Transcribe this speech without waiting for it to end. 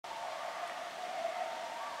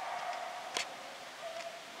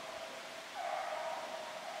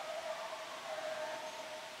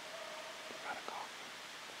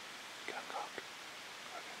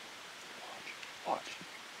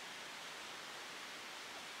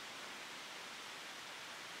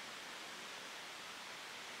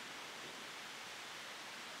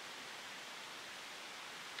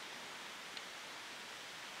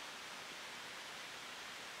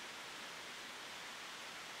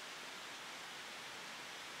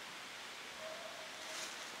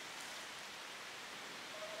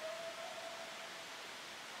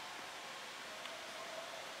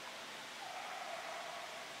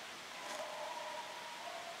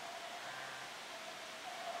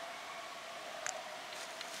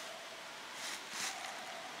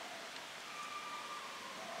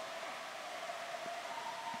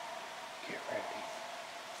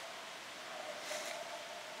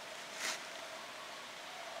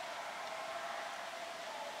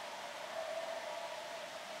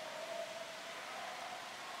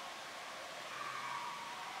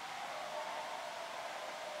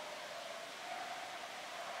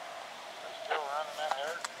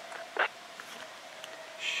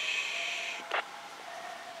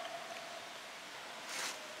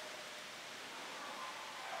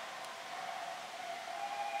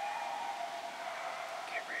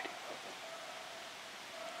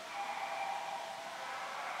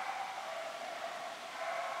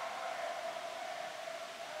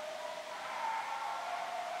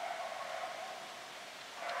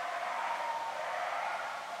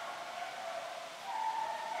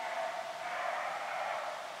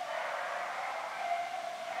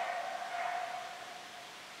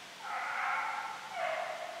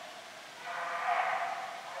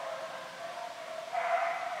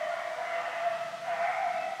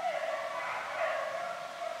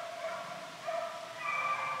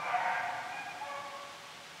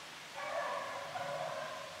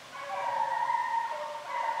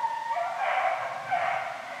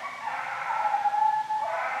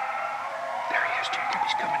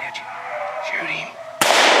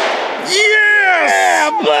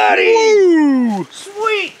buddy! Woo!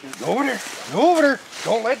 Sweet! Go over there. Go over there.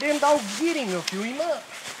 Don't let them dogs get him. They'll chew him up.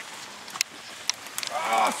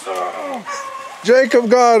 Awesome! Jacob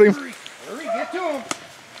got him. Hurry, get to him.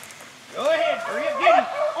 Go ahead. Hurry up, get him.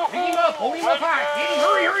 Pick him up. Hold him up high. Get him.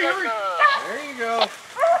 Hurry. There you go.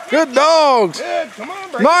 Good dogs. Good. Come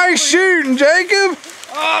on, break. Nice shooting, Jacob.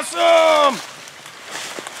 Awesome!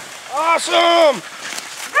 Awesome!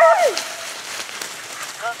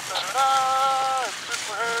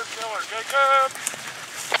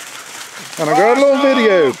 And I got a little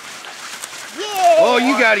video. Yeah. Oh,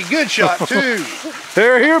 you got a good shot too.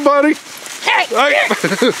 Here, buddy. Hey.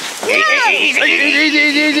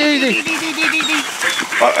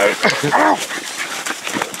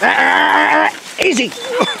 Easy.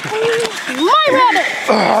 My rabbit.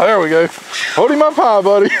 There we go. Hold him up high,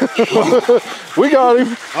 buddy. We got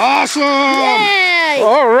him. Awesome. Yay.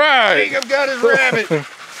 All right. Jacob got his rabbit.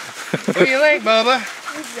 What do you think, Bubba?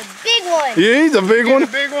 This is a big one. Yeah, he's a big one. A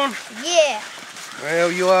big one? Yeah.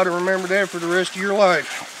 Well, you ought to remember that for the rest of your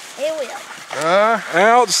life. It will.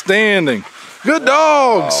 Outstanding. Good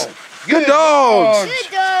dogs. Oh, Good dogs.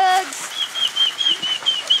 Good dogs.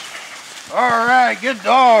 All right, good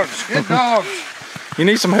dogs. Good dogs. You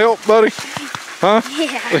need some help, buddy? Huh?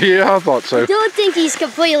 Yeah. Yeah, I thought so. I don't think he's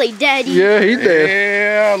completely dead either. Yeah, he's dead.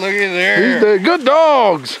 Yeah, look at there. He's dead. Good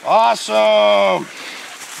dogs. Awesome.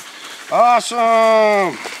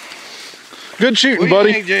 Awesome. Good shooting, What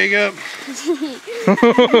do buddy. you think, Jacob?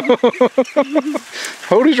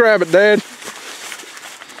 Hold his rabbit, Dad.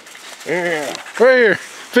 Yeah. Right here.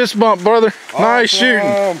 Fist bump, brother. Nice shooting.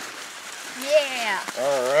 Awesome. Yeah.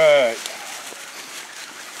 All right.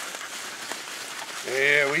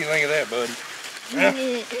 Yeah, what do you think of that, buddy? Yeah.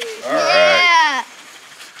 All right. Yeah.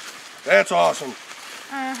 That's awesome.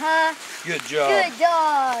 Uh-huh. Good job. Good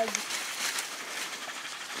dogs.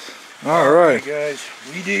 All right. guys.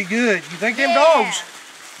 We did good. You think them Yeah. dogs?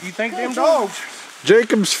 You think them dogs?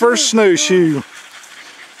 Jacob's first snowshoe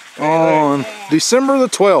on December the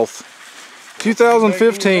 12th,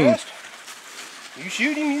 2015. You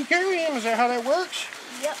shoot him, you carry him. Is that how that works?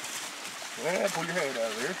 Yep. Yeah, pull your head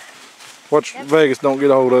out of there. Watch Vegas don't get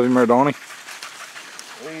a hold of him there, Donnie.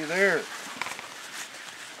 Hey there.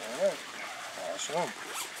 All right. Awesome.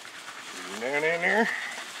 Get him down in there.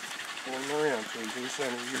 Pull him around so he's in the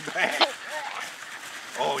center of your back.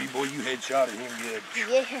 Oh, boy, you headshotted him good.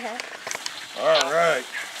 Yeah. All right.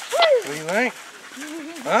 What do you think?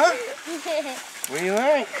 Huh? What do you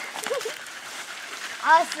think?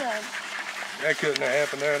 Awesome. That couldn't have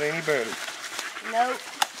happened out any better. Nope.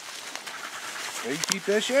 Well, you keep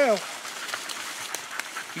that shell.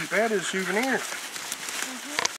 Keep that as a souvenir.